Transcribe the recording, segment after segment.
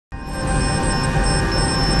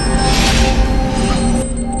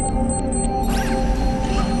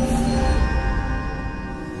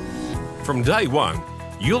From day one,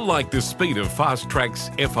 you'll like the speed of Fastrax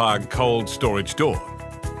FR cold storage door.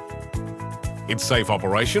 Its safe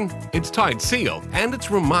operation, its tight seal, and its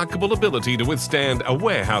remarkable ability to withstand a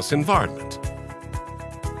warehouse environment.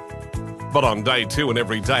 But on day 2 and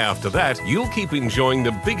every day after that, you'll keep enjoying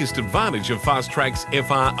the biggest advantage of Fastrax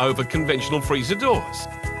FR over conventional freezer doors.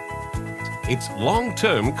 Its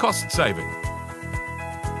long-term cost saving.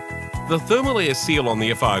 The thermal air seal on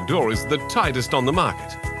the FR door is the tightest on the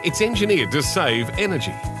market. It's engineered to save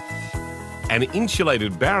energy. An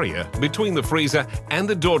insulated barrier between the freezer and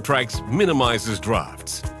the door tracks minimises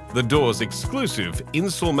drafts. The door's exclusive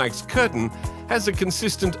InsulMax curtain has a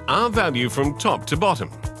consistent R value from top to bottom.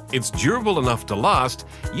 It's durable enough to last,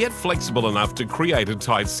 yet flexible enough to create a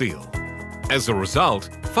tight seal. As a result,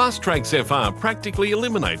 Fastrax FR practically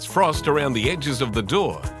eliminates frost around the edges of the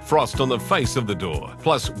door, frost on the face of the door,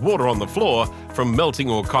 plus water on the floor from melting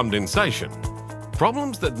or condensation.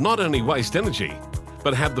 Problems that not only waste energy,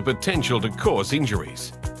 but have the potential to cause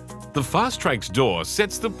injuries. The Fastrax door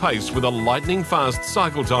sets the pace with a lightning-fast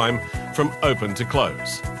cycle time from open to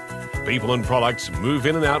close. People and products move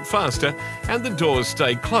in and out faster, and the doors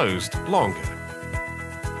stay closed longer.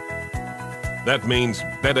 That means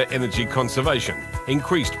better energy conservation,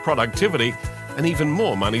 increased productivity, and even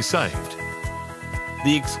more money saved.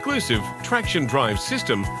 The exclusive traction drive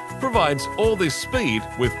system provides all this speed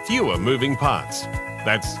with fewer moving parts.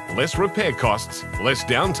 That's less repair costs, less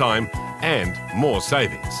downtime, and more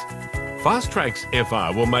savings. Fastrax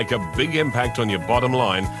FR will make a big impact on your bottom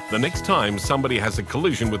line the next time somebody has a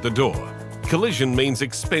collision with the door. Collision means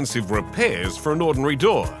expensive repairs for an ordinary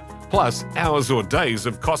door, plus hours or days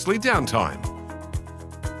of costly downtime.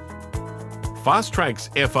 Fastrax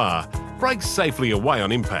FR breaks safely away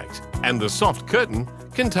on impact, and the soft curtain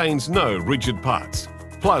contains no rigid parts.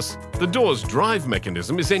 Plus, the door's drive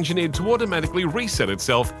mechanism is engineered to automatically reset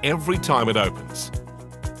itself every time it opens.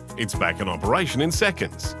 It's back in operation in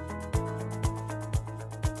seconds.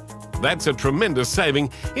 That's a tremendous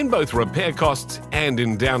saving in both repair costs and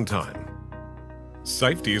in downtime.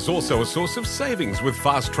 Safety is also a source of savings with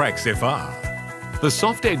Fastrax FR. The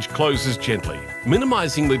soft edge closes gently,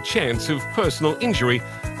 minimising the chance of personal injury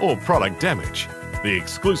or product damage. The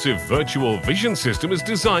exclusive virtual vision system is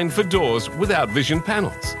designed for doors without vision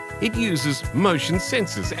panels. It uses motion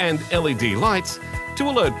sensors and LED lights to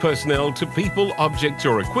alert personnel to people, objects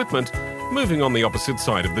or equipment moving on the opposite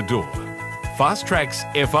side of the door. Fastrax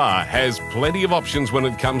FR has plenty of options when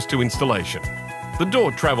it comes to installation. The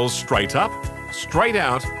door travels straight up, straight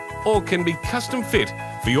out, or can be custom fit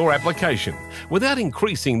for your application without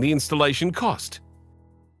increasing the installation cost.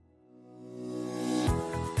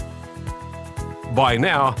 By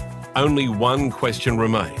now, only one question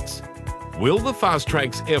remains. Will the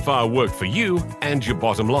Fastrax FR work for you and your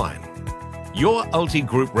bottom line? Your Ulti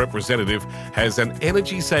Group representative has an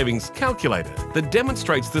energy savings calculator that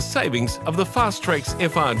demonstrates the savings of the Fastrax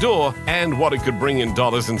FR door and what it could bring in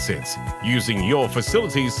dollars and cents, using your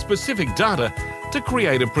facility's specific data to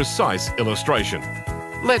create a precise illustration.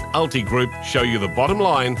 Let Ulti Group show you the bottom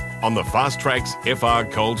line on the Fastrax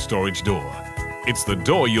FR cold storage door. It's the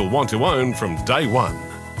door you'll want to own from day one.